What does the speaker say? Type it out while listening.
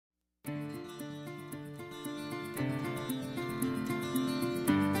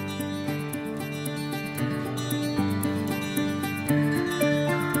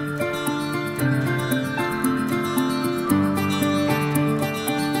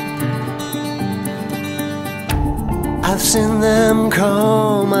I've seen them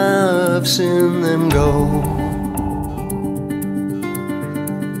come, I've seen them go.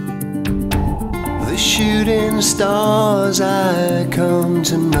 The shooting stars I come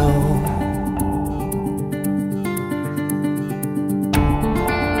to know.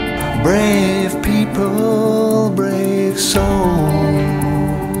 Brave people, brave souls.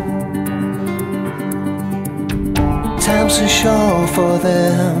 Time's too short for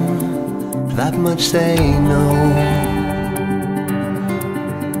them, that much they know.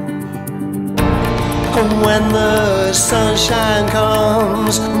 And when the sunshine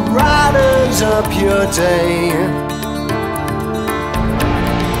comes, brightens up your day,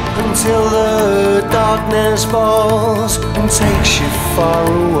 until the darkness falls and takes you far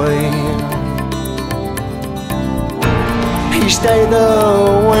away. Each day the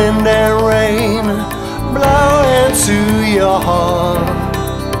wind and rain blow into your heart,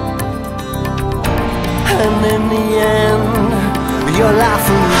 and in the end your life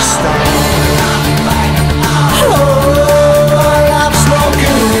will restart. Oh, life's no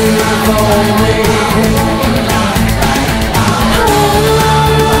good for me.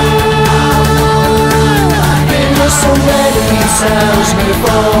 Been there so many times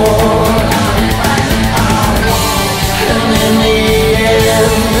before, and in the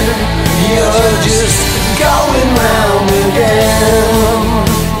end you're just going round again,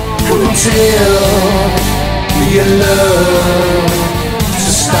 until you learn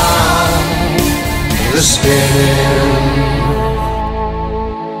to stop the spinning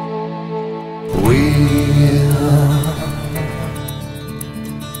wheel.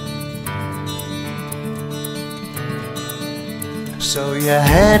 So you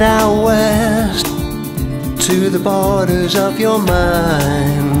head out west to the borders of your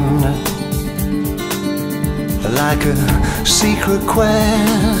mind, like a secret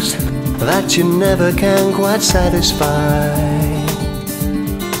quest that you never can quite satisfy.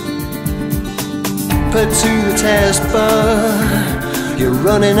 Put to the test, but you're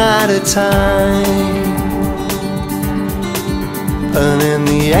running out of time, and in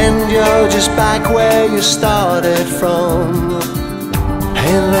the end you're just back where you started from.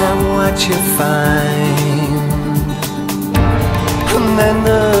 And then what you find, and then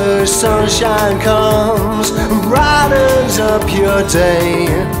the sunshine comes and brightens up your day,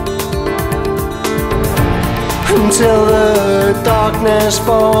 until the darkness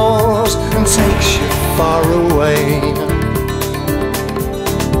falls and takes you far away.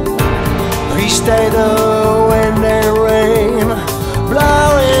 Each day the wind and rain blow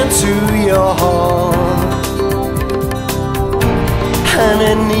into your heart, and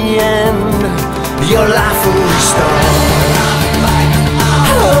in the end your life will restart.